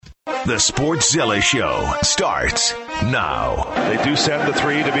The Sportzilla Show starts now. They do send the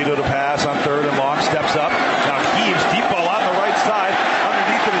 3 to Vito to pass on third and long. Steps up. Now heaves. Deep ball on the right side.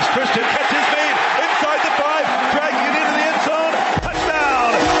 Underneath it is Christian. Catches made. Inside the 5. Dragging it into the end zone.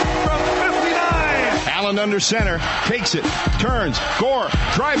 Touchdown from 59. Allen under center. Takes it. Turns. Gore.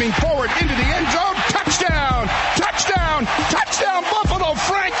 Driving forward into the end zone. Touchdown. Touchdown. Touchdown. Buffalo.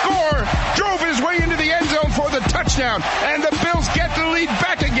 Frank Gore drove his way into the end zone for the touchdown. And the Bills get the lead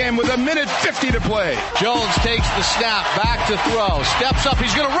back again with 1:50 to play. Jones takes the snap, back to throw, steps up,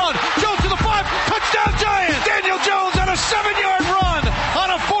 he's going to run, Jones to the 5, touchdown Giants! Daniel Jones on a 7-yard run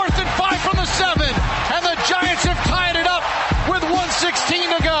on a 4th and 5 from the 7, and the Giants have tied it up with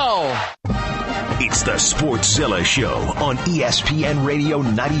 1:16 to go. It's the Sportzilla Show on ESPN Radio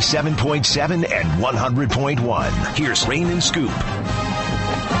 97.7 and 100.1. Here's Rain and Scoop.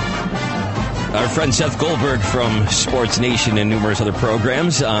 Our friend Seth Goldberg from Sports Nation and numerous other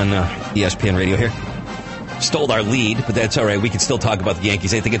programs on ESPN Radio here stole our lead, but that's all right. We can still talk about the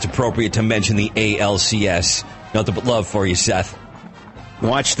Yankees. I think it's appropriate to mention the ALCS. Nothing but love for you, Seth.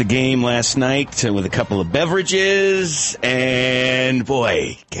 Watched the game last night with a couple of beverages, and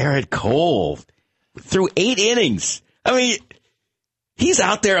boy, Garrett Cole threw 8 innings. I mean, he's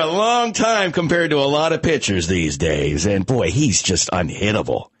out there a long time compared to a lot of pitchers these days, and boy, he's just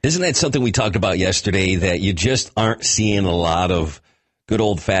unhittable. Isn't that something we talked about yesterday, that you just aren't seeing a lot of good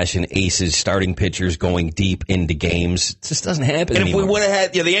old-fashioned aces, starting pitchers going deep into games? It just doesn't happen And anymore. if we would have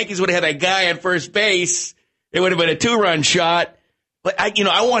had, the Yankees would have had a guy at first base, it would have been a 2-run shot. But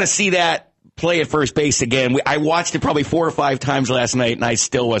I want to see that play at first base again. I watched it probably 4 or 5 times last night, and I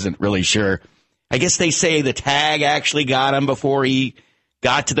still wasn't really sure. I guess they say the tag actually got him before he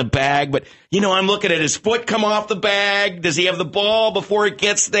got to the bag, but I'm looking at his foot come off the bag. Does he have the ball before it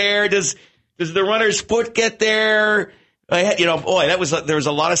gets there? Does the runner's foot get there? There was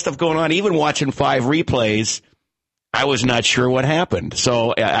a lot of stuff going on. Even watching 5 replays, I was not sure what happened.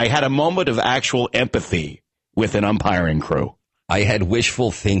 So I had a moment of actual empathy with an umpiring crew. I had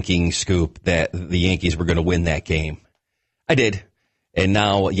wishful thinking, Scoop, that the Yankees were going to win that game. I did. And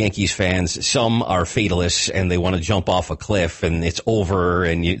now Yankees fans, some are fatalists and they want to jump off a cliff and it's over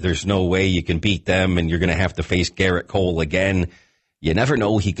and there's no way you can beat them and you're going to have to face Garrett Cole again. You never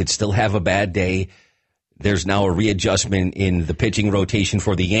know. He could still have a bad day. There's now a readjustment in the pitching rotation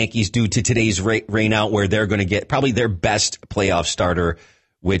for the Yankees due to today's rain out, where they're going to get probably their best playoff starter,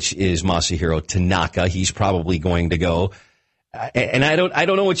 which is Masahiro Tanaka. He's probably going to go. And I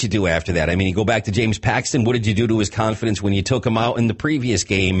don't know what you do after that. I mean, you go back to James Paxton. What did you do to his confidence when you took him out in the previous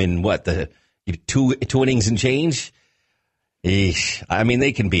game in the two innings and change? Eesh. I mean,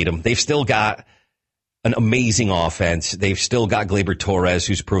 they can beat him. They've still got an amazing offense. They've still got Gleyber Torres,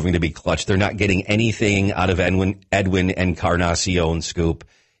 who's proving to be clutch. They're not getting anything out of Edwin Encarnacion, Scoop.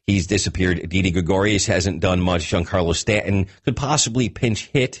 He's disappeared. Didi Gregorius hasn't done much. Giancarlo Stanton could possibly pinch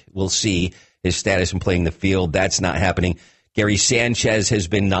hit. We'll see his status in playing the field. That's not happening. Gary Sanchez has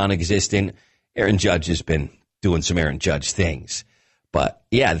been non-existent. Aaron Judge has been doing some Aaron Judge things. But,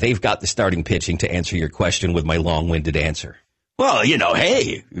 yeah, they've got the starting pitching to answer your question with my long-winded answer. Well,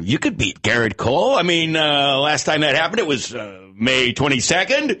 hey, you could beat Garrett Cole. I mean, last time that happened, it was May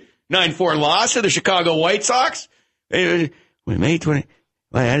 22nd, 9-4 loss to the Chicago White Sox. May 20.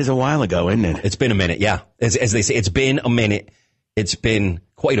 Well, that is a while ago, isn't it? It's been a minute, yeah. As they say, it's been a minute. It's been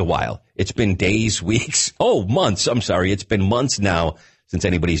quite a while. It's been days, weeks, months. I'm sorry. It's been months now since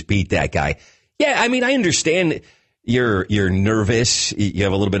anybody's beat that guy. Yeah, I mean, I understand you're nervous. You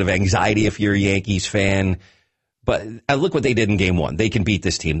have a little bit of anxiety if you're a Yankees fan. But look what they did in game 1. They can beat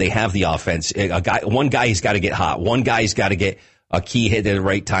this team. They have the offense. One guy's got to get hot. One guy's got to get a key hit at the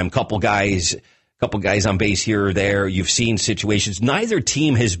right time. Couple guys on base here or there. You've seen situations. Neither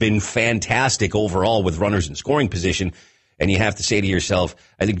team has been fantastic overall with runners in scoring position. And you have to say to yourself,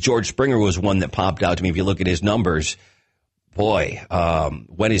 I think George Springer was one that popped out to me. If you look at his numbers, boy,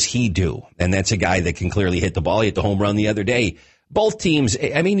 when is he due? And that's a guy that can clearly hit the ball. He hit the home run the other day. Both teams,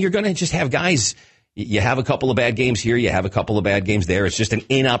 I mean, you're going to just have guys. You have a couple of bad games here. You have a couple of bad games there. It's just an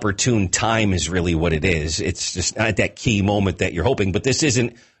inopportune time is really what it is. It's just not that key moment that you're hoping. But this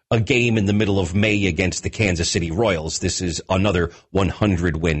isn't a game in the middle of May against the Kansas City Royals. This is another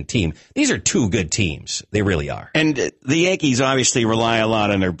 100-win team. These are 2 good teams. They really are. And the Yankees obviously rely a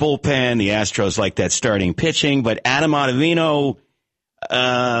lot on their bullpen. The Astros like that starting pitching. But Adam Ottavino,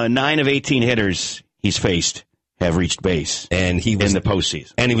 9 of 18 hitters he's faced have reached base and he was in the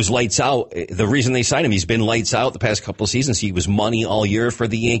postseason. And he was lights out. The reason they signed him, he's been lights out the past couple of seasons. He was money all year for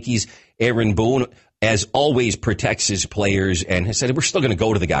the Yankees. Aaron Boone, as always, protects his players and has said, we're still going to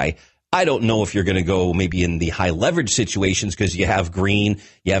go to the guy. I don't know if you're going to go maybe in the high leverage situations because you have Green,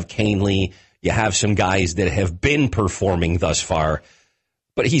 you have Canely, you have some guys that have been performing thus far.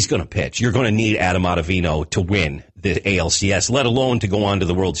 But he's going to pitch. You're going to need Adam Ottavino to win the ALCS, let alone to go on to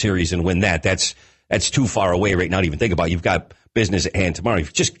the World Series and win that. That's too far away right now to even think about. You've got business at hand tomorrow.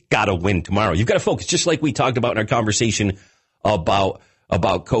 You've just got to win tomorrow. You've got to focus, just like we talked about in our conversation about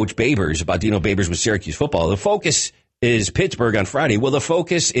Coach Babers, about Dino Babers with Syracuse football. The focus is Pittsburgh on Friday. Well, the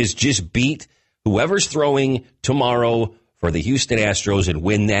focus is just beat whoever's throwing tomorrow for the Houston Astros and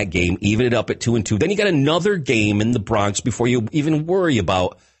win that game, even it up at 2-2. Then you got another game in the Bronx before you even worry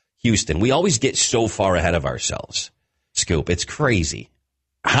about Houston. We always get so far ahead of ourselves, Scoop. It's crazy.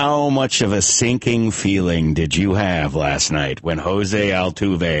 How much of a sinking feeling did you have last night when Jose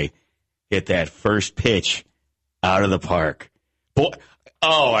Altuve hit that first pitch out of the park? Boy,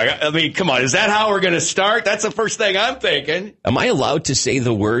 I mean, come on. Is that how we're going to start? That's the first thing I'm thinking. Am I allowed to say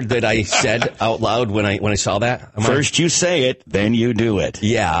the word that I said out loud when I saw that? First you say it, then you do it.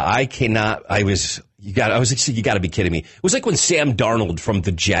 Yeah, I cannot. You got to be kidding me. It was like when Sam Darnold from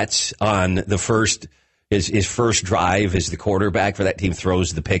the Jets on the his first drive as the quarterback for that team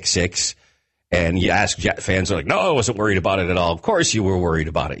throws the pick six. And you ask Jet fans, they're like, no, I wasn't worried about it at all. Of course you were worried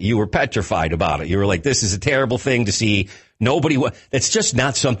about it. You were petrified about it. You were like, this is a terrible thing to see. That's just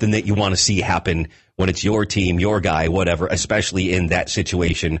not something that you want to see happen when it's your team, your guy, whatever, especially in that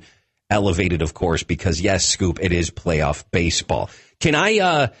situation. Elevated, of course, because yes, Scoop, it is playoff baseball. Can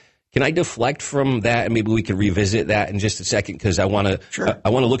I deflect from that and maybe we can revisit that in just a second? Because I want to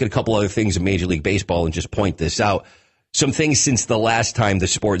look at a couple other things in Major League Baseball and just point this out. Some things since the last time the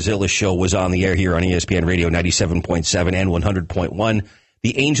Sportzilla show was on the air here on ESPN Radio 97.7 and 100.1.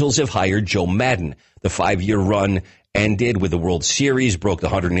 The Angels have hired Joe Maddon. The 5-year run ended with the World Series, broke the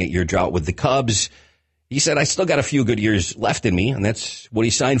 108-year drought with the Cubs. He said, I still got a few good years left in me, and that's what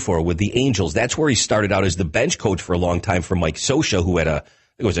he signed for with the Angels. That's where he started out as the bench coach for a long time for Mike Scioscia, who had a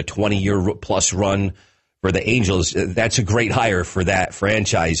 20-year plus run for the Angels. That's a great hire for that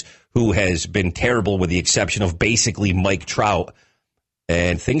franchise, who has been terrible with the exception of basically Mike Trout.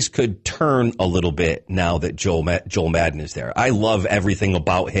 And things could turn a little bit now that Joel Maddon is there. I love everything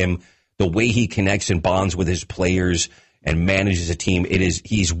about him, the way he connects and bonds with his players and manages a team.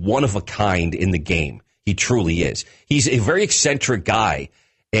 He's one of a kind in the game. He truly is. He's a very eccentric guy,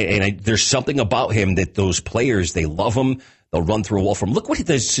 and there's something about him that those players, they love him. They'll run through a wall for him. Look what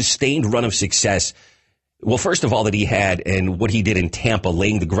the sustained run of success. Well, first of all, that he had and what he did in Tampa,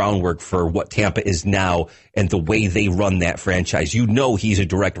 laying the groundwork for what Tampa is now and the way they run that franchise. You know he's a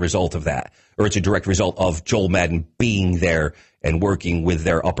direct result of that, or it's a direct result of Joel Maddon being there and working with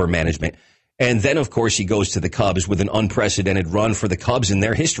their upper management. And then, of course, he goes to the Cubs with an unprecedented run for the Cubs in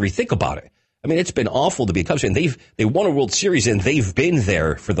their history. Think about it. I mean, it's been awful to be a Cubs fan. They won a World Series, and they've been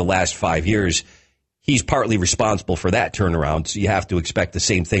there for the last 5 years. He's partly responsible for that turnaround, so you have to expect the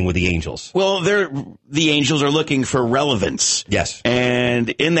same thing with the Angels. Well, the Angels are looking for relevance. Yes. And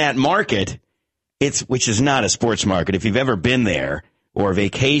in that market, which is not a sports market, if you've ever been there or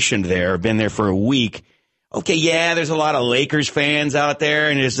vacationed there, or been there for a week, okay, yeah, there's a lot of Lakers fans out there,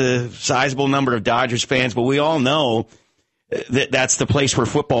 and there's a sizable number of Dodgers fans, but we all know that that's the place where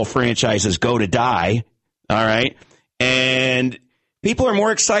football franchises go to die, all right? And people are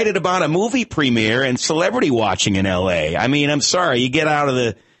more excited about a movie premiere and celebrity watching in L.A. I mean, I'm sorry. You get out of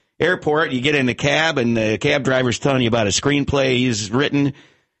the airport, you get in the cab, and the cab driver's telling you about a screenplay he's written.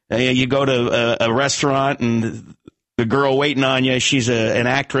 You go to a restaurant, and the girl waiting on you, she's an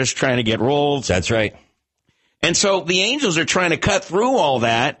actress trying to get roles. That's right. And so the Angels are trying to cut through all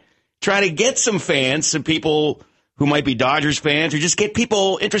that, try to get some fans, some people who might be Dodgers fans, or just get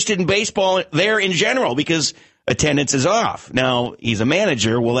people interested in baseball there in general, because attendance is off. Now, he's a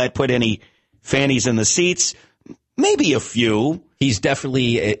manager. Will that put any fannies in the seats? Maybe a few. He's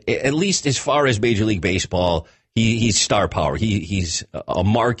definitely, at least as far as Major League Baseball, he's star power. He's a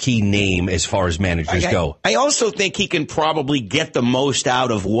marquee name as far as managers go. I also think he can probably get the most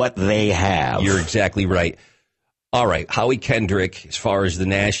out of what they have. You're exactly right. All right, Howie Kendrick, as far as the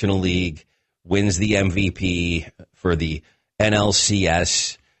National League, wins the MVP for the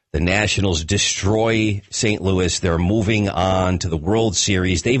NLCS. The Nationals destroy St. Louis. They're moving on to the World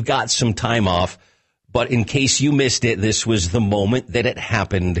Series. They've got some time off, but in case you missed it, this was the moment that it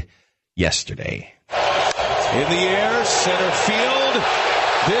happened yesterday. In the air, center field.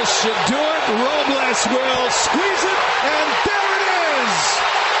 This should do it. Robles will squeeze it, and there it is.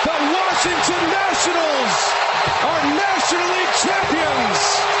 The Washington Nationals are National League champions.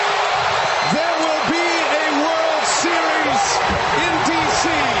 There will be a World Series in D.C.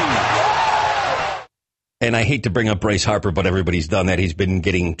 And I hate to bring up Bryce Harper, but everybody's done that. He's been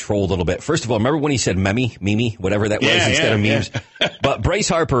getting trolled a little bit. First of all, remember when he said Mimi, whatever that was, instead of memes? Yeah. But Bryce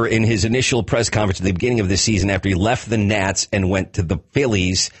Harper, in his initial press conference at the beginning of this season, after he left the Nats and went to the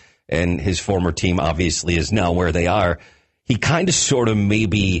Phillies, and his former team obviously is now where they are, he kind of sort of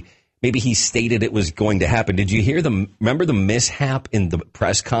maybe he stated it was going to happen. Did you hear remember the mishap in the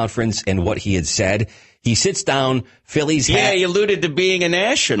press conference and what he had said? He sits down, Phillies hat. Yeah, he alluded to being a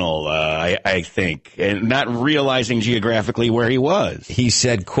national, I think, and not realizing geographically where he was. He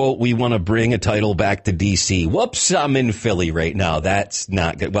said, quote, "We want to bring a title back to D.C. Whoops, I'm in Philly right now. That's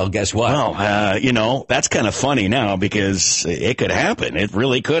not good." Well, guess what? Well, that's kind of funny now because it could happen. It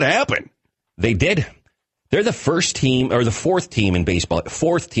really could happen. They did. They're the fourth team in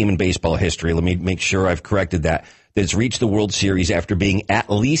baseball history. Let me make sure I've corrected that. That's reached the World Series after being at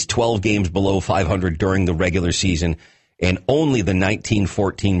least 12 games below 500 during the regular season. And only the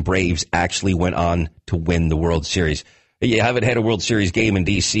 1914 Braves actually went on to win the World Series. You haven't had a World Series game in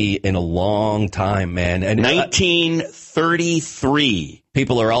D.C. in a long time, man. And 1933.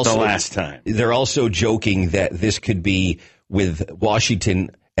 People are also the last time. They're also joking that this could be with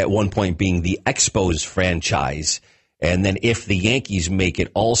Washington at one point being the Expos franchise. And then if the Yankees make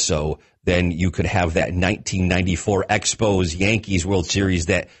it also, then you could have that 1994 Expos Yankees World Series.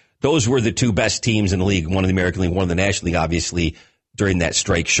 Those were the two best teams in the league, one in the American League, one in the National League, obviously, during that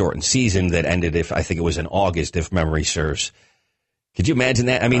strike-shortened season that ended, I think it was in August, if memory serves. Could you imagine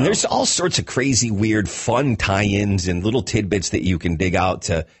that? I mean, there's all sorts of crazy, weird, fun tie-ins and little tidbits that you can dig out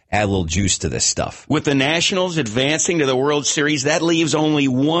to add a little juice to this stuff. With the Nationals advancing to the World Series, that leaves only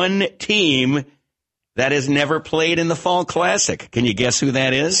one team that has never played in the Fall Classic. Can you guess who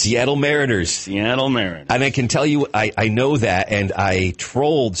that is? Seattle Mariners. Seattle Mariners. And I can tell you, I know that, and I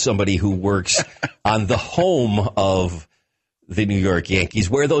trolled somebody who works on the home of the New York Yankees,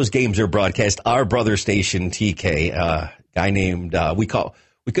 where those games are broadcast. Our brother station, TK, guy named,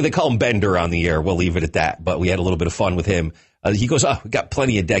 they call him Bender on the air. We'll leave it at that. But we had a little bit of fun with him. He goes, we got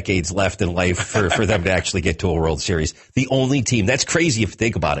plenty of decades left in life for them to actually get to a World Series. The only team. That's crazy if you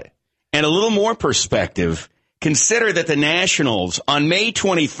think about it. And a little more perspective, consider that the Nationals on May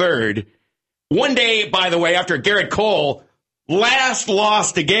 23rd, one day, by the way, after Garrett Cole last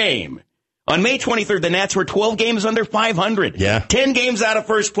lost a game, on May 23rd, the Nats were 12 games under 500. Yeah. 10 games out of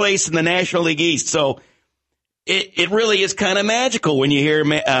first place in the National League East. So it really is kind of magical when you hear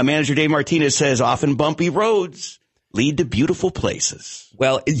manager Dave Martinez says, often bumpy roads lead to beautiful places.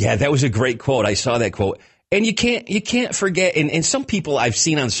 Well, yeah, that was a great quote. I saw that quote. And you can't forget, and some people I've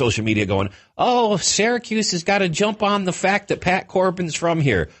seen on social media going, oh, Syracuse has got to jump on the fact that Pat Corbin's from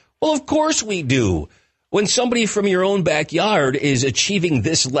here. Well, of course we do. When somebody from your own backyard is achieving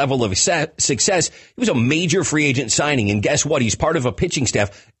this level of success, he was a major free agent signing. And guess what? He's part of a pitching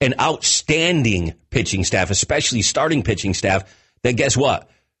staff, an outstanding pitching staff, especially starting pitching staff. Then guess what?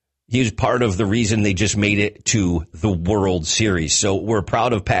 He was part of the reason they just made it to the World Series. So we're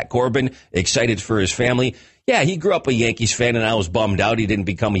proud of Pat Corbin, excited for his family. Yeah, he grew up a Yankees fan, and I was bummed out he didn't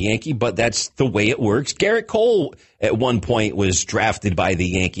become a Yankee, but that's the way it works. Garrett Cole, at one point, was drafted by the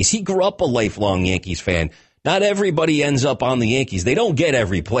Yankees. He grew up a lifelong Yankees fan. Not everybody ends up on the Yankees. They don't get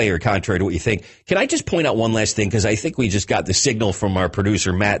every player, contrary to what you think. Can I just point out one last thing? Because I think we just got the signal from our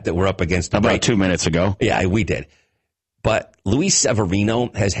producer, Matt, that we're up against about 2 minutes ago. Yeah, we did. But Luis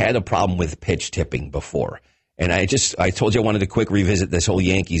Severino has had a problem with pitch tipping before. And I told you I wanted to quick revisit this whole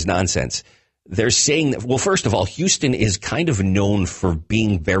Yankees nonsense. They're saying that, well, first of all, Houston is kind of known for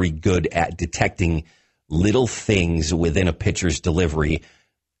being very good at detecting little things within a pitcher's delivery.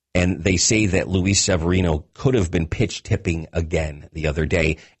 And they say that Luis Severino could have been pitch tipping again the other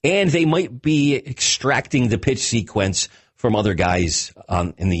day. And they might be extracting the pitch sequence from other guys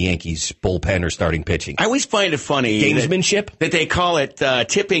in the Yankees bullpen or starting pitching. I always find it funny gamesmanship that they call it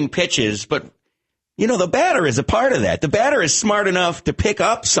tipping pitches, but you know the batter is a part of that. The batter is smart enough to pick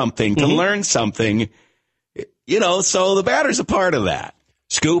up something, to learn something, so the batter's a part of that.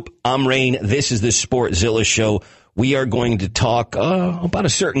 Scoop, I'm Rain. This is the Sportzilla Show. We are going to talk about a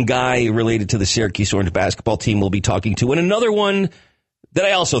certain guy related to the Syracuse Orange basketball team we'll be talking to, and another one that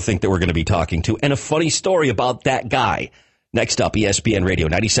I also think that we're going to be talking to, and a funny story about that guy. Next up, ESPN Radio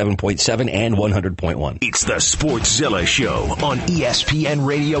 97.7 and 100.1. It's the Sportzilla Show on ESPN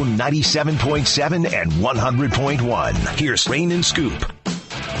Radio 97.7 and 100.1. Here's Rain and Scoop.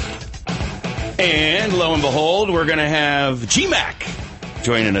 And lo and behold, we're going to have GMAC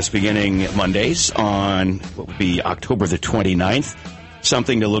joining us beginning Mondays on what would be October the 29th.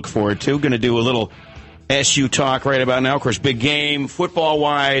 Something to look forward to. Going to do a little SU talk right about now. Of course, big game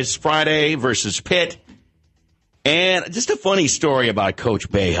football-wise, Friday versus Pitt. And just a funny story about Coach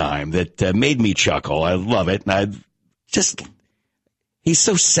Boeheim that made me chuckle. I love it. And he's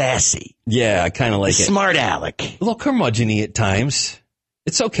so sassy. Yeah, I kind of like it. Smart aleck. A little curmudgeon-y at times.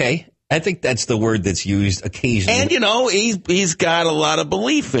 It's okay. I think that's the word that's used occasionally. And, he's got a lot of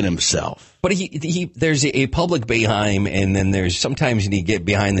belief in himself. But there's a public Boeheim, and then there's sometimes you get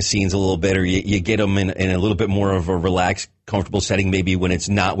behind the scenes a little bit, or you get him in a little bit more of a relaxed, comfortable setting, maybe when it's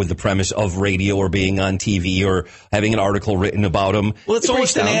not with the premise of radio or being on TV or having an article written about him. Well, it's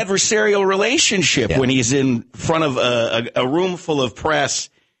almost an adversarial relationship when he's in front of a room full of press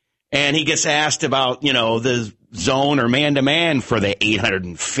and he gets asked about, the zone or man-to-man for the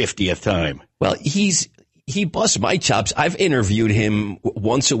 850th time. Well, he busts my chops. I've interviewed him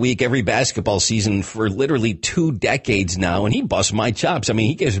once a week every basketball season for literally 2 decades now, and he busts my chops. I mean,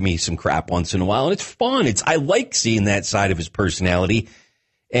 he gives me some crap once in a while, and it's fun. I like seeing that side of his personality.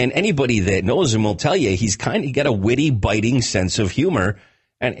 And anybody that knows him will tell you he's kind of got a witty, biting sense of humor,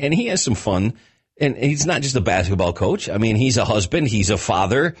 and he has some fun. And he's not just a basketball coach. I mean, he's a husband, he's a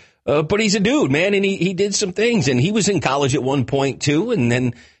father, but he's a dude, man, and he did some things. And he was in college at one point, too, and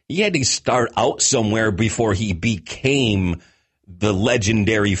then he had to start out somewhere before he became the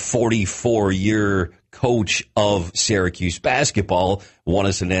legendary 44-year coach of Syracuse basketball, won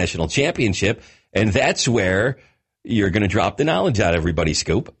us a national championship, and that's where you're going to drop the knowledge out, everybody,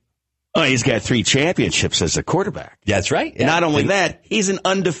 Scoop. Oh, he's got 3 championships as a quarterback. That's right. Yeah. Not only that, he's an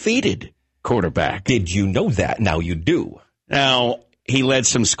undefeated quarterback. Did you know that? Now you do. Now, he led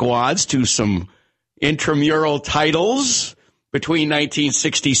some squads to some intramural titles between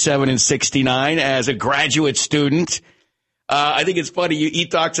 1967 and 69 as a graduate student. I think it's funny. He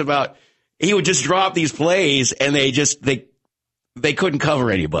talks about he would just drop these plays and they couldn't cover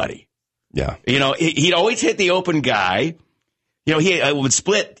anybody. Yeah. He'd always hit the open guy. He would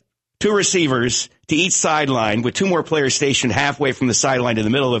split 2 receivers to each sideline with 2 more players stationed halfway from the sideline to the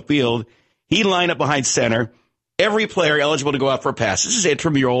middle of the field. He'd line up behind center. Every player eligible to go out for a pass. This is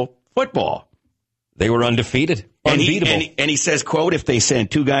intramural football. They were undefeated. Unbeatable. And he says, quote, if they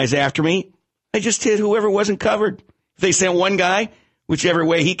sent 2 guys after me, I just hit whoever wasn't covered. If they sent 1 guy, whichever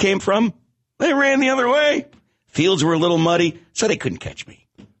way he came from, they ran the other way. Fields were a little muddy, so they couldn't catch me.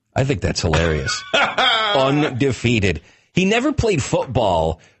 I think that's hilarious. Undefeated. He never played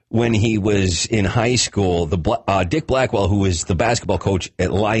football when he was in high school. Dick Blackwell, who was the basketball coach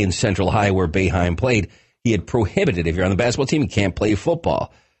at Lyons Central High where Boeheim played, he had prohibited, if you're on the basketball team, you can't play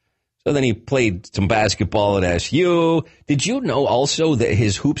football. So then he played some basketball at SU. Did you know also that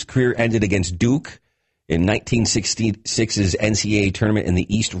his hoops career ended against Duke in 1966's NCAA tournament in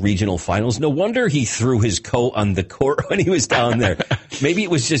the East Regional Finals? No wonder he threw his coat on the court when he was down there. Maybe it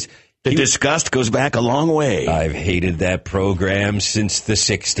was just... The disgust goes back a long way. I've hated that program since the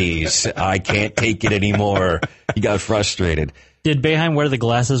 60s. I can't take it anymore. He got frustrated. Did Boeheim wear the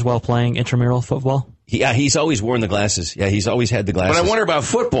glasses while playing intramural football? Yeah, he's always worn the glasses. Yeah, he's always had the glasses. But I wonder about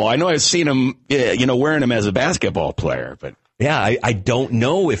football. I know I've seen him, wearing them as a basketball player. But yeah, I don't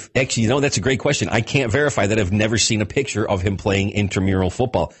know if actually, that's a great question. I can't verify that. I've never seen a picture of him playing intramural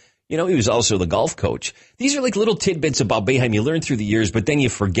football. He was also the golf coach. These are like little tidbits about Boeheim you learn through the years, but then you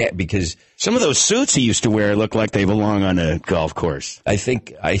forget because some of those suits he used to wear look like they belong on a golf course. I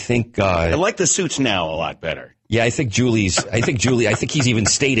think. I like the suits now a lot better. Yeah, I think he's even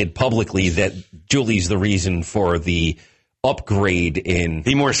stated publicly that Julie's the reason for the upgrade in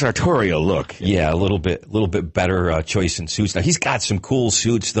the more sartorial look. Yeah, a little bit better choice in suits. Now he's got some cool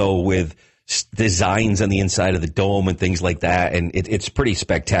suits though with designs on the inside of the dome and things like that, and it's pretty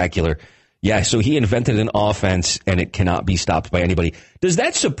spectacular. Yeah, so he invented an offense, and it cannot be stopped by anybody. Does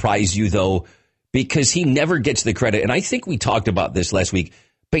that surprise you, though? Because he never gets the credit, and I think we talked about this last week.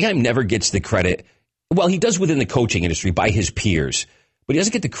 Boeheim never gets the credit. Well, he does within the coaching industry by his peers, but he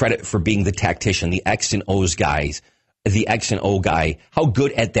doesn't get the credit for being the tactician, the X and O's guys, the X and O guy, how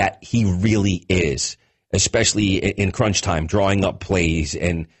good at that he really is, especially in crunch time, drawing up plays,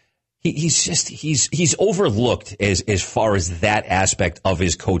 and he's overlooked as far as that aspect of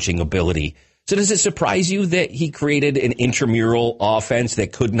his coaching ability. So does it surprise you that he created an intramural offense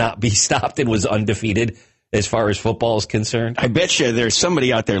that could not be stopped and was undefeated as far as football is concerned? I bet you there's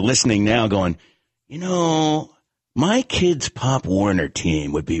somebody out there listening now going, my kid's Pop Warner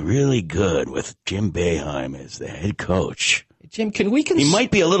team would be really good with Jim Boeheim as the head coach. Jim, he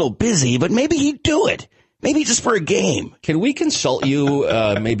might be a little busy, but maybe he'd do it. Maybe just for a game. Can we consult you,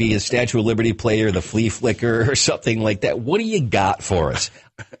 maybe a Statue of Liberty player, the flea flicker or something like that? What do you got for us?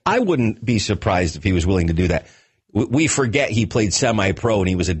 I wouldn't be surprised if he was willing to do that. We forget he played semi-pro and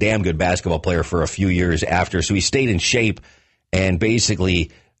he was a damn good basketball player for a few years after. So he stayed in shape, and basically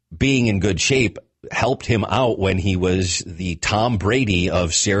being in good shape helped him out when he was the Tom Brady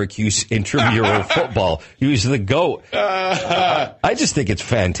of Syracuse intramural football. He was the GOAT. I just think it's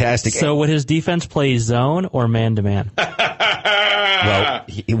fantastic. So would his defense play zone or man-to-man? Well,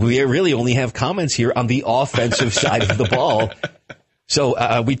 we really only have comments here on the offensive side of the ball.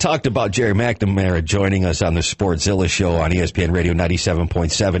 So we talked about Jerry McNamara joining us on the Sportzilla show on ESPN Radio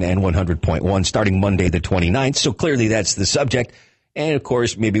 97.7 and 100.1 starting Monday the 29th. So clearly that's the subject. And, of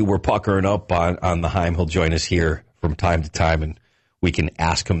course, maybe we're puckering up on the Heim. He'll join us here from time to time, and we can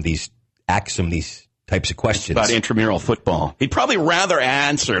ask him these types of questions. About intramural football. He'd probably rather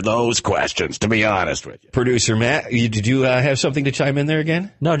answer those questions, to be honest with you. Producer Matt, did you have something to chime in there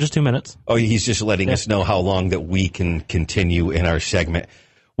again? No, just 2 minutes. Oh, he's just letting us know how long that we can continue in our segment.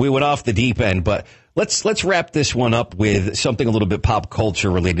 We went off the deep end, but let's wrap this one up with something a little bit pop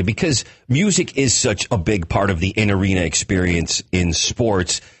culture related, because music is such a big part of the in-arena experience in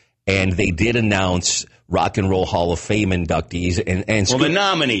sports, and they did announce Rock and Roll Hall of Fame inductees and Scoop, the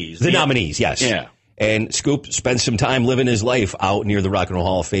nominees. The nominees, yes. Yeah. And Scoop spent some time living his life out near the Rock and Roll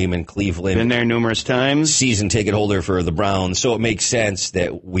Hall of Fame in Cleveland. Been there numerous times. Season ticket holder for the Browns, so it makes sense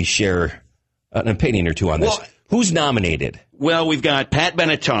that we share an opinion or two on this. Who's nominated? Well, we've got Pat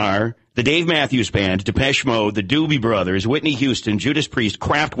Benatar, the Dave Matthews Band, Depeche Mode, the Doobie Brothers, Whitney Houston, Judas Priest,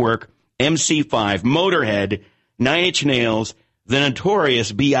 Kraftwerk, MC5, Motorhead, Nine Inch Nails, the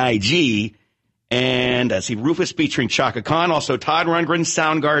Notorious B.I.G., and Rufus featuring Chaka Khan, also Todd Rundgren,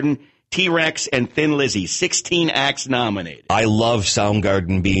 Soundgarden, T-Rex, and Thin Lizzy. 16 acts nominated. I love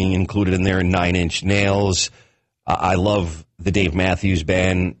Soundgarden being included in there, and Nine Inch Nails. I love the Dave Matthews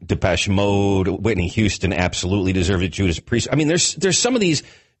Band, Depeche Mode, Whitney Houston absolutely deserved it, Judas Priest. I mean, there's some of these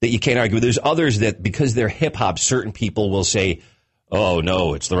that you can't argue with. There's others that, because they're hip-hop, certain people will say, oh,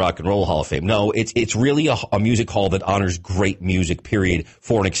 no, it's the Rock and Roll Hall of Fame. No, it's really a music hall that honors great music, period,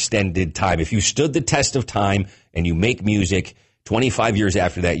 for an extended time. If you stood the test of time and you make music, 25 years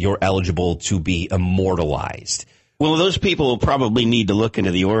after that, you're eligible to be immortalized. Well, those people will probably need to look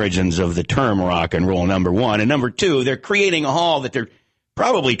into the origins of the term rock and roll, number one. And number two, they're creating a hall that they're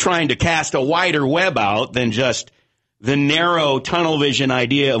probably trying to cast a wider web out than just the narrow tunnel vision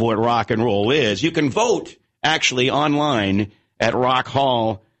idea of what rock and roll is. You can vote, actually, online at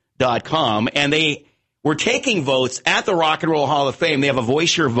rockhall.com. And they were taking votes at the Rock and Roll Hall of Fame. They have a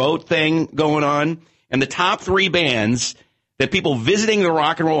voice your vote thing going on. And the top three bands that people visiting the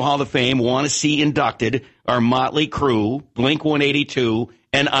Rock and Roll Hall of Fame want to see inducted are Motley Crue, Blink-182,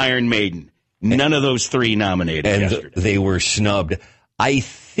 and Iron Maiden. None of those three nominated yesterday. They were snubbed. I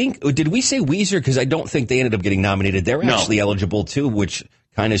think, did we say Weezer? Because I don't think they ended up getting nominated. They're actually eligible, too, which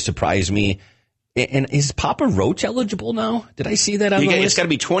kind of surprised me. And is Papa Roach eligible now? Did I see that on the list? It's got to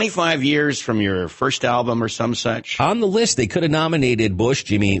be 25 years from your first album or some such. On the list, they could have nominated Bush,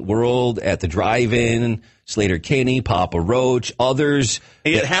 Jimmy Eat World, At the Drive-In, Slater Kinney, Papa Roach, others.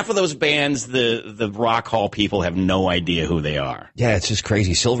 Half of those bands, the Rock Hall people have no idea who they are. Yeah, it's just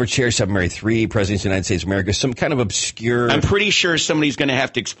crazy. Silverchair, Seven Mary 3, President of the United States of America, some kind of obscure... I'm pretty sure somebody's going to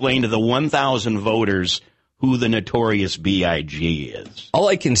have to explain to the 1,000 voters who the Notorious B.I.G. is. All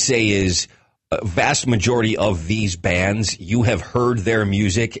I can say is a vast majority of these bands, you have heard their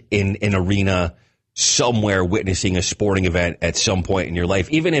music in an arena somewhere witnessing a sporting event at some point in your life.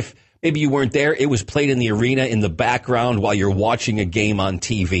 Even if maybe you weren't there, it was played in the arena in the background while you're watching a game on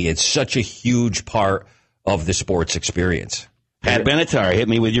TV. It's such a huge part of the sports experience. Pat Benatar, hit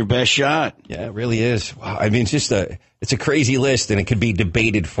me with your best shot. Yeah, it really is. Wow. I mean, it's a crazy list, and it could be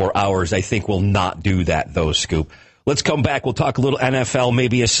debated for hours. I think we'll not do that, though, Scoop. Let's come back. We'll talk a little NFL,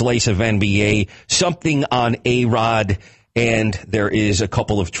 maybe a slice of NBA, something on A-Rod, and there is a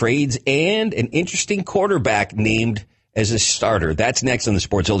couple of trades and an interesting quarterback named as a starter. That's next on the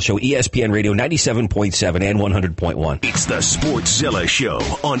Sportzilla Show, ESPN Radio 97.7 and 100.1. It's the Sportzilla Show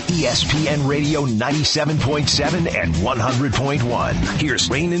on ESPN Radio 97.7 and 100.1. Here's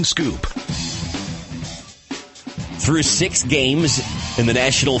Rain and Scoop. Through 6 games in the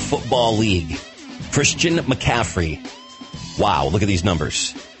National Football League, Christian McCaffrey. Wow, look at these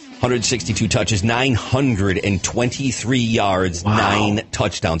numbers. 162 touches, 923 yards, 9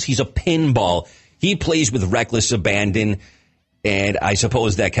 touchdowns. He's a pinball. He plays with reckless abandon, and I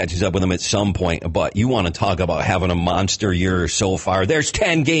suppose that catches up with him at some point. But you want to talk about having a monster year so far. There's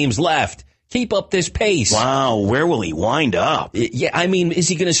 10 games left. Keep up this pace. Wow, where will he wind up? Yeah, I mean, is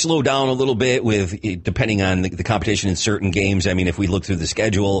he going to slow down a little bit depending on the competition in certain games? I mean, if we look through the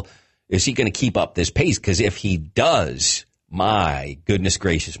schedule, is he going to keep up this pace? Because if he does, my goodness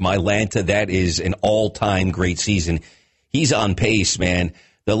gracious, my Lanta, that is an all-time great season. He's on pace, man.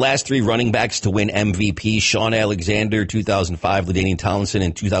 The last three running backs to win MVP, Sean Alexander, 2005, LaDainian Tomlinson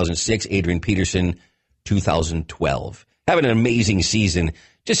in 2006, Adrian Peterson, 2012. Having an amazing season.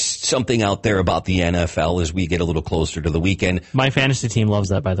 Just something out there about the NFL as we get a little closer to the weekend. My fantasy team loves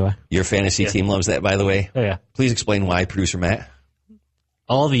that, by the way. Your fantasy team loves that, by the way? Oh, yeah. Please explain why, Producer Matt.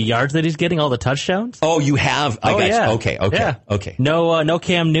 All the yards that he's getting, all the touchdowns. Oh, you have? I got you. Okay. No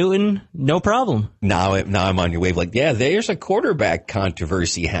Cam Newton, no problem. Now I'm on your wave. Like, yeah, there's a quarterback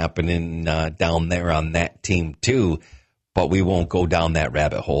controversy happening down there on that team, too. But we won't go down that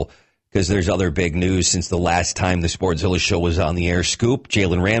rabbit hole. Because there's other big news since the last time the Sportzilla show was on the air. Scoop,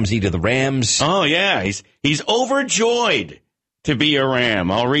 Jalen Ramsey to the Rams. Oh, yeah. He's overjoyed to be a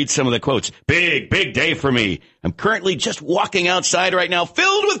Ram. I'll read some of the quotes. Big day for me. I'm currently just walking outside right now,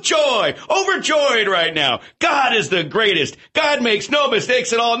 filled with joy, overjoyed right now. God is the greatest. God makes no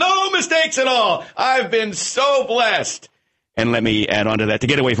mistakes at all. No mistakes at all. I've been so blessed. And let me add on to that, to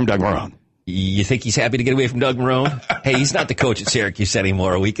get away from Doug Marrone. You think he's happy to get away from Doug Marrone? Hey, he's not the coach at Syracuse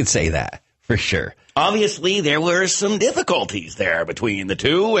anymore. We can say that for sure. Obviously, there were some difficulties there between the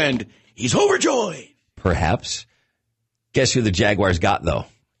two, and he's overjoyed. Perhaps. Guess who the Jaguars got, though?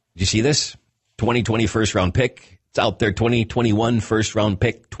 Did you see this? 2020 first-round pick. It's out there. 2021 first-round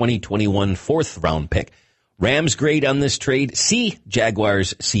pick. 2021 fourth-round pick. Rams grade on this trade, C.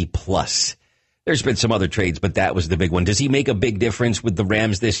 Jaguars, C+. There's been some other trades, but that was the big one. Does he make a big difference with the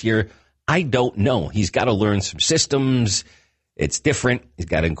Rams this year? I don't know. He's got to learn some systems. It's different. He's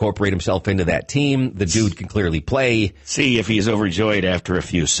got to incorporate himself into that team. The dude can clearly play. See if he's overjoyed after a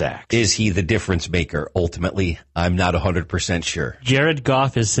few sacks. Is he the difference maker? Ultimately, I'm not 100% sure. Jared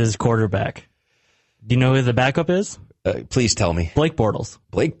Goff is his quarterback. Do you know who the backup is? Please tell me. Blake Bortles.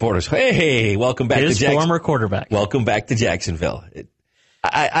 Blake Bortles. Hey, welcome back to Jacksonville. His former quarterback. Welcome back to Jacksonville.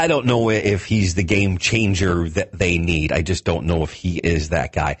 I don't know if he's the game changer that they need. I just don't know if he is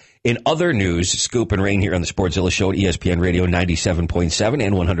that guy. In other news, Scoop and Rain here on the Sportzilla Show at ESPN Radio 97.7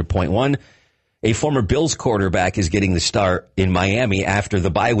 and 100.1. A former Bills quarterback is getting the start in Miami after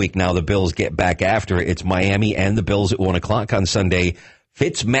the bye week. Now the Bills get back after it. It's Miami and the Bills at 1 o'clock on Sunday.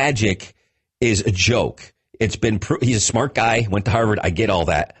 Fitzmagic is a joke. He's a smart guy, went to Harvard. I get all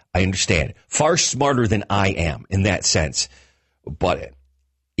that. I understand. Far smarter than I am in that sense. But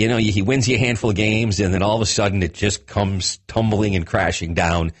he wins you a handful of games, and then all of a sudden it just comes tumbling and crashing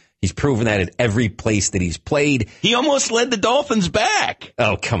down. He's proven that at every place that he's played. He almost led the Dolphins back.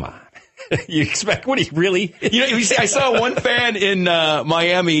 Oh, come on. You expect, what, he really? I saw one fan in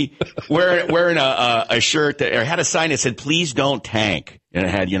Miami wearing a shirt that or had a sign that said, "Please don't tank." And it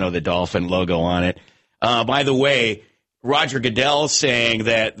had, the Dolphin logo on it. By the way, Roger Goodell saying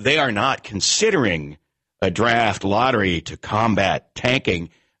that they are not considering a draft lottery to combat tanking.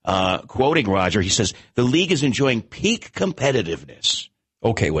 Quoting Roger, he says, "The league is enjoying peak competitiveness."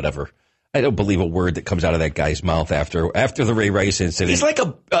 Okay, whatever. I don't believe a word that comes out of that guy's mouth after the Ray Rice incident. He's like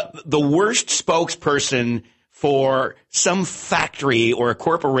the worst spokesperson for some factory or a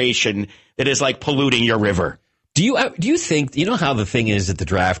corporation that is like polluting your river. Do you think, how the thing is at the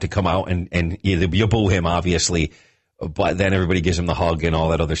draft to come out and you boo him, obviously, but then everybody gives him the hug and all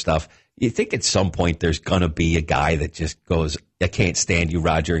that other stuff. You think at some point there's going to be a guy that just goes, "I can't stand you,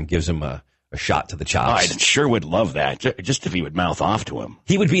 Roger," and gives him a shot to the chops? I sure would love that, just if he would mouth off to him.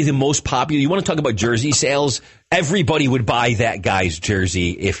 He would be the most popular. You want to talk about jersey sales? Everybody would buy that guy's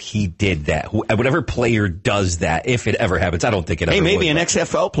jersey if he did that. Whatever player does that, if it ever happens. I don't think it ever would. Hey, maybe an but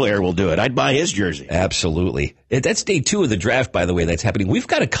XFL player will do it. I'd buy his jersey. Absolutely. That's day 2 of the draft, by the way, that's happening. We've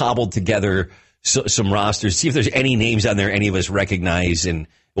got to cobble together some rosters, see if there's any names on there any of us recognize, and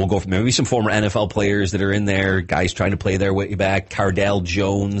we'll go from there. Maybe some former NFL players that are in there, guys trying to play their way back. Cardale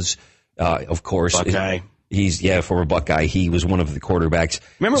Jones, of course. Buckeye. He's, former Buckeye. He was one of the quarterbacks.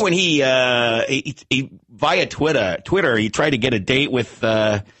 Remember when he via Twitter, he tried to get a date with,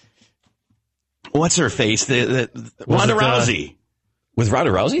 what's her face? The Ronda Rousey. With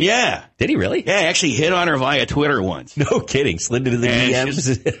Ronda Rousey? Yeah. Did he really? Yeah, actually hit on her via Twitter once. No kidding. Slid into the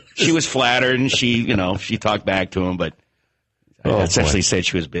DMs. She was flattered, and she talked back to him, but essentially said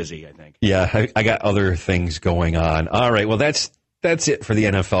she was busy, I think. Yeah, I got other things going on. All right, well, that's it for the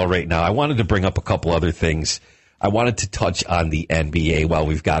NFL right now. I wanted to bring up a couple other things. I wanted to touch on the NBA while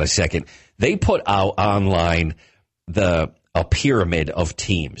we've got a second. They put out online a pyramid of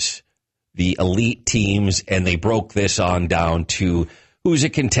teams, the elite teams, and they broke this on down to who's a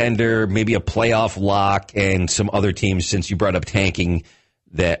contender, maybe a playoff lock, and some other teams, since you brought up tanking,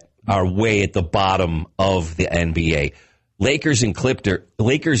 that are way at the bottom of the NBA. Lakers and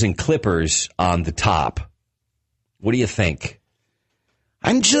Clippers on the top. What do you think?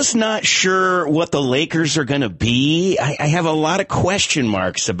 I'm just not sure what the Lakers are going to be. I have a lot of question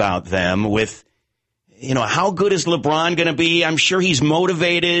marks about them with, how good is LeBron going to be? I'm sure he's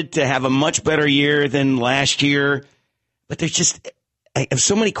motivated to have a much better year than last year, but I have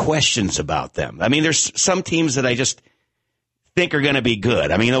so many questions about them. I mean, there's some teams that I just think are going to be good.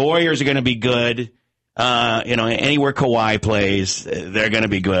 I mean, the Warriors are going to be good. Anywhere Kawhi plays, they're going to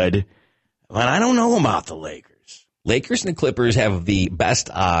be good. But I don't know about the Lakers. Lakers and the Clippers have the best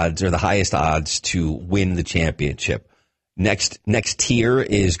odds or the highest odds to win the championship. Next tier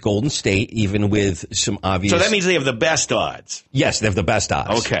is Golden State, even with some obvious. So that means they have the best odds. Yes, they have the best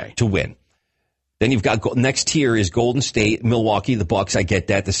odds. Okay. To win. Then you've got next tier is Golden State, Milwaukee, the Bucks. I get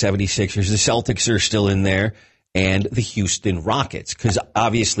that. The 76ers, the Celtics are still in there, and the Houston Rockets, because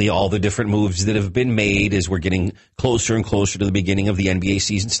obviously all the different moves that have been made as we're getting closer and closer to the beginning of the NBA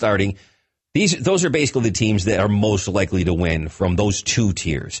season starting. Those are basically the teams that are most likely to win from those two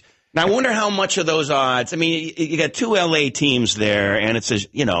tiers. Now, I wonder how much of those odds. I mean, you got two LA teams there, and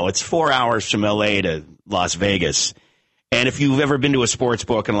it's 4 hours from LA to Las Vegas. And if you've ever been to a sports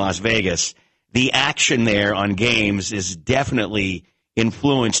book in Las Vegas, the action there on games is definitely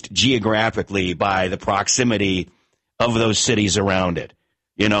influenced geographically by the proximity of those cities around it.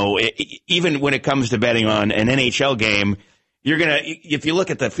 Even when it comes to betting on an NHL game, if you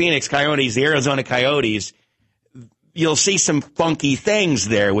look at the Phoenix Coyotes, the Arizona Coyotes, you'll see some funky things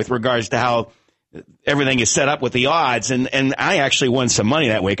there with regards to how everything is set up with the odds. And I actually won some money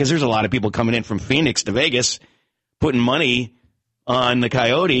that way because there's a lot of people coming in from Phoenix to Vegas putting money on the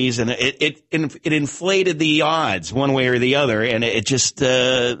Coyotes, and it inflated the odds one way or the other. And it just,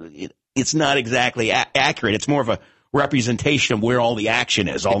 it's not exactly accurate. It's more of a representation of where all the action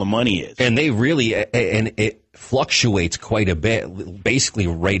is, all the money is. And it fluctuates quite a bit, basically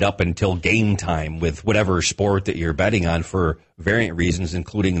right up until game time with whatever sport that you're betting on for variant reasons,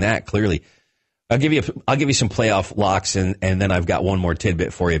 including that. Clearly, I'll give you some playoff locks, and then I've got one more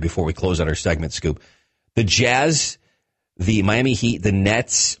tidbit for you before we close out our segment, Scoop. The Jazz, the Miami Heat, the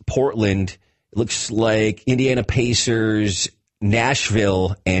Nets, Portland. It looks like Indiana Pacers,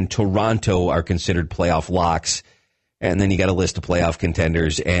 Nashville, and Toronto are considered playoff locks. And then you got a list of playoff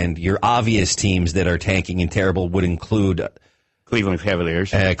contenders, and your obvious teams that are tanking and terrible would include Cleveland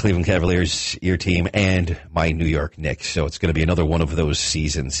Cavaliers. Cleveland Cavaliers, your team, and my New York Knicks. So it's going to be another one of those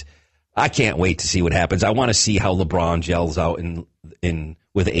seasons. I can't wait to see what happens. I want to see how LeBron gels out in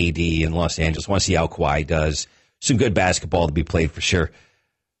with AD in Los Angeles. I want to see how Kawhi does. Some good basketball to be played for sure.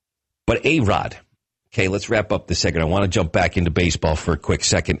 But A-Rod, okay, let's wrap up this second. I want to jump back into baseball for a quick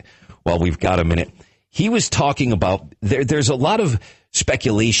second while we've got a minute. He was talking about there's a lot of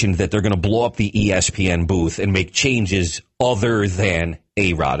speculation that they're going to blow up the ESPN booth and make changes other than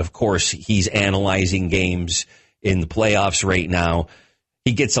A-Rod. Of course, he's analyzing games in the playoffs right now.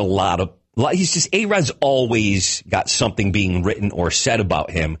 He gets A-Rod's always got something being written or said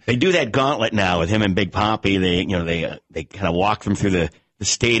about him. They do that gauntlet now with him and Big Papi. They kind of walk them through the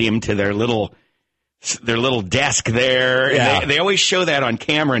stadium to their little desk there. Yeah. They always show that on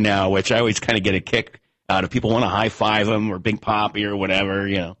camera now, which I always kind of get a kick out of. People want to high five him or Big Papi or whatever,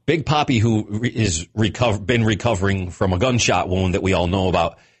 Big Papi, who is been recovering from a gunshot wound that we all know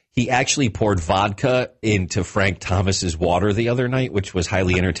about. He actually poured vodka into Frank Thomas's water the other night, which was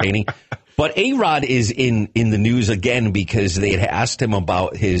highly entertaining. But A-Rod is in the news again because they had asked him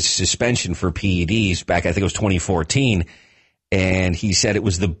about his suspension for PEDs back, I think it was 2014. And he said it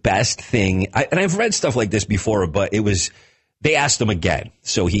was the best thing. And I've read stuff like this before, but they asked him again.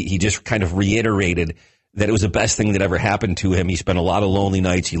 So he just kind of reiterated that it was the best thing that ever happened to him. He spent a lot of lonely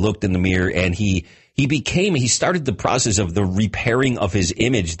nights. He looked in the mirror and he started the process of the repairing of his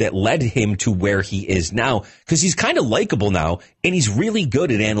image that led him to where he is now. Because he's kind of likable now and he's really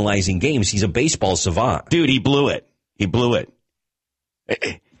good at analyzing games. He's a baseball savant. Dude, he blew it.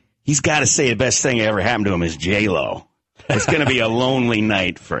 He's got to say the best thing that ever happened to him is J-Lo. It's going to be a lonely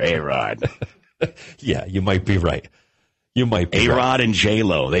night for A-Rod. Yeah, you might be right. A-Rod and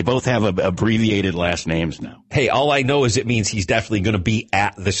J-Lo. They both have abbreviated last names now. Hey, all I know is it means he's definitely going to be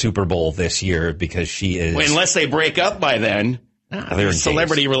at the Super Bowl this year because she is. Well, unless they break up by then. They're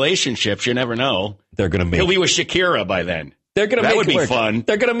celebrity relationships, you never know. They're going to make. He'll be with Shakira by then. They're going to make it work. That would be fun.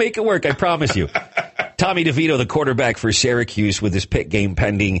 They're going to make it work, I promise you. Tommy DeVito, the quarterback for Syracuse, with his pick game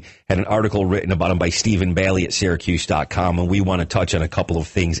pending, had an article written about him by Stephen Bailey at Syracuse.com, and we want to touch on a couple of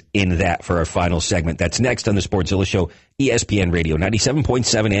things in that for our final segment. That's next on the Sportzilla Show, ESPN Radio,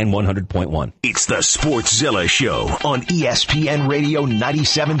 97.7 and 100.1. It's the Sportzilla Show on ESPN Radio,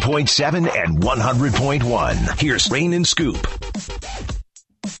 97.7 and 100.1. Here's Rain and Scoop.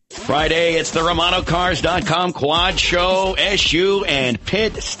 Friday, it's the RomanoCars.com Quad Show. SU and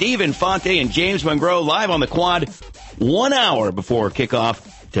Pitt, Stephen Fonte and James Monroe live on the quad 1 hour before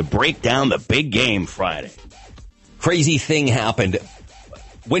kickoff to break down the big game Friday. Crazy thing happened.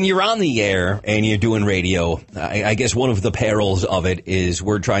 When you're on the air and you're doing radio, I guess one of the perils of it is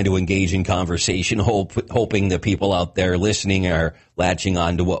we're trying to engage in conversation, hoping the people out there listening are latching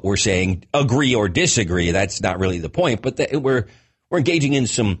on to what we're saying, agree or disagree. That's not really the point, but we're engaging in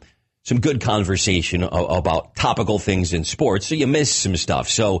some good conversation about topical things in sports, so you miss some stuff.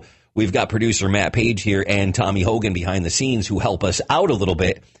 So we've got producer Matt Page here and Tommy Hogan behind the scenes who help us out a little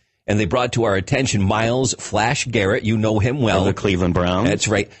bit. And they brought to our attention Myles Flash Garrett. You know him well. The Cleveland Browns. That's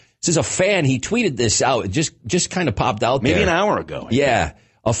right. This is a fan. He tweeted this out. It just kind of popped out there. Maybe an hour ago. Yeah.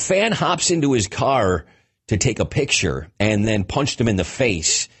 A fan hops into his car to take a picture and then punched him in the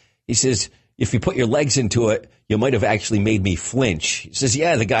face. He says, if you put your legs into it, you might have actually made me flinch. He says,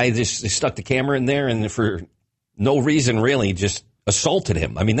 yeah, the guy just stuck the camera in there and for no reason really just assaulted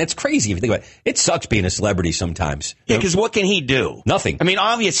him. I mean, that's crazy if you think about it. It sucks being a celebrity sometimes. Yeah, because what can he do? Nothing. I mean,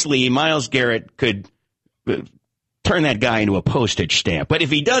 obviously, Myles Garrett could turn that guy into a postage stamp. But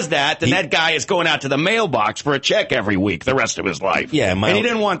if he does that, then that guy is going out to the mailbox for a check every week the rest of his life. Yeah, and he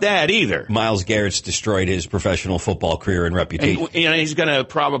didn't want that either. Myles Garrett's destroyed his professional football career and reputation. And, he's going to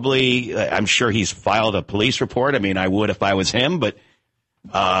probably, I'm sure he's filed a police report. I mean, I would if I was him, but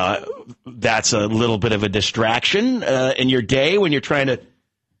that's a little bit of a distraction in your day when you're trying to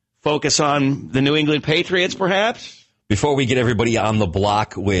focus on the New England Patriots, perhaps. Before we get everybody on the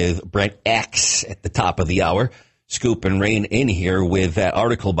block with Brent X at the top of the hour, Scoop and Rain in here with that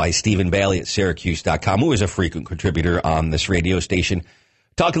article by Stephen Bailey at Syracuse.com, who is a frequent contributor on this radio station.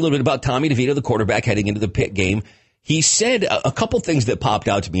 Talk a little bit about Tommy DeVito, the quarterback, heading into the Pitt game. He said a couple things that popped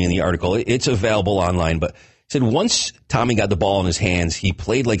out to me in the article. It's available online, but said once Tommy got the ball in his hands, he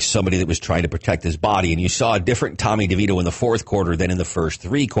played like somebody that was trying to protect his body. And you saw a different Tommy DeVito in the fourth quarter than in the first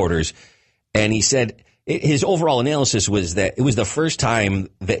three quarters. And he said his overall analysis was that it was the first time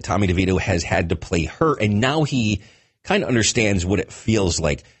that Tommy DeVito has had to play hurt. And now he kind of understands what it feels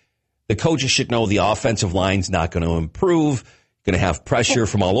like. The coaches should know the offensive line's not going to improve, going to have pressure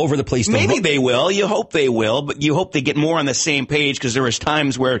from all over the place. Maybe they will. You hope they will, but you hope they get more on the same page because there was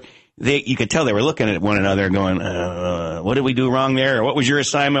times where you could tell they were looking at one another going, what did we do wrong there? Or what was your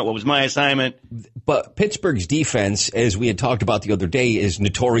assignment? What was my assignment? But Pittsburgh's defense, as we had talked about the other day, is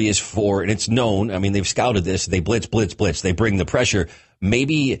notorious for, and it's known, I mean, they've scouted this, they blitz. They bring the pressure.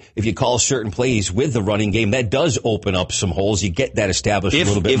 Maybe if you call certain plays with the running game, that does open up some holes. You get that established a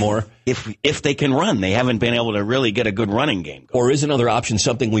little bit more. If they can run, they haven't been able to really get a good running game going. Or is another option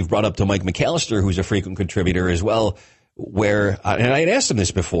something we've brought up to Mike McAllister, who's a frequent contributor as well, where, and I had asked him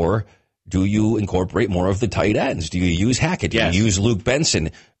this before, do you incorporate more of the tight ends? Do you use Hackett? Do you use Luke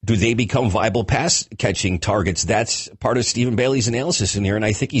Benson? Do they become viable pass-catching targets? That's part of Stephen Bailey's analysis in here, and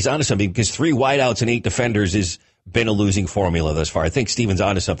I think he's onto something because 3 wideouts and 8 defenders has been a losing formula thus far. I think Stephen's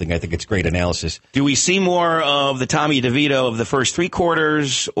onto something. I think it's great analysis. Do we see more of the Tommy DeVito of the first 3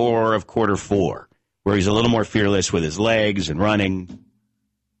 quarters or of quarter 4, where he's a little more fearless with his legs and running?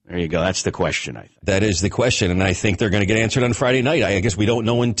 There you go. That's the question, I think. That is the question, and I think they're going to get answered on Friday night. I guess we don't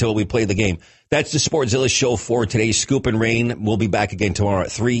know until we play the game. That's the Sportzilla show for today's Scoop and Rain. We'll be back again tomorrow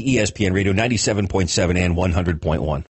at 3, ESPN Radio 97.7 and 100.1.